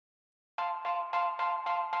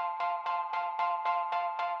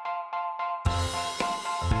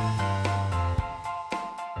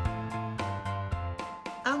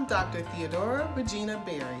I'm Dr. Theodora Regina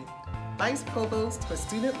Berry, Vice Provost for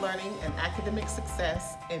Student Learning and Academic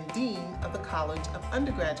Success and Dean of the College of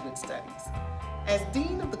Undergraduate Studies. As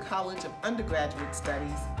Dean of the College of Undergraduate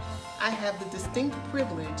Studies, I have the distinct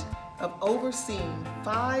privilege of overseeing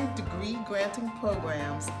 5 degree-granting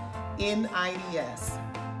programs in IDS.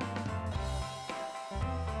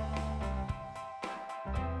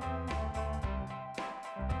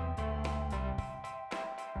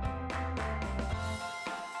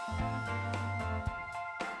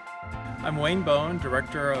 I'm Wayne Bone,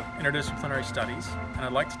 Director of Interdisciplinary Studies, and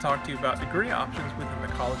I'd like to talk to you about degree options within the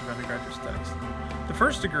College of Undergraduate Studies. The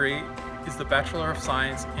first degree is the Bachelor of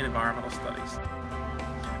Science in Environmental Studies.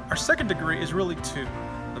 Our second degree is really 2,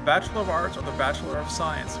 the Bachelor of Arts or the Bachelor of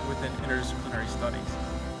Science within Interdisciplinary Studies.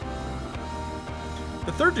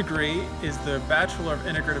 The third degree is the Bachelor of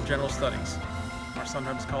Integrative General Studies, or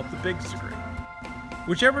sometimes called the BIGS degree.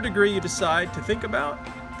 Whichever degree you decide to think about,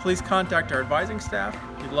 please contact our advising staff.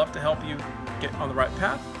 We'd love to help you get on the right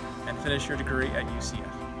path and finish your degree at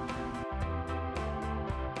UCF.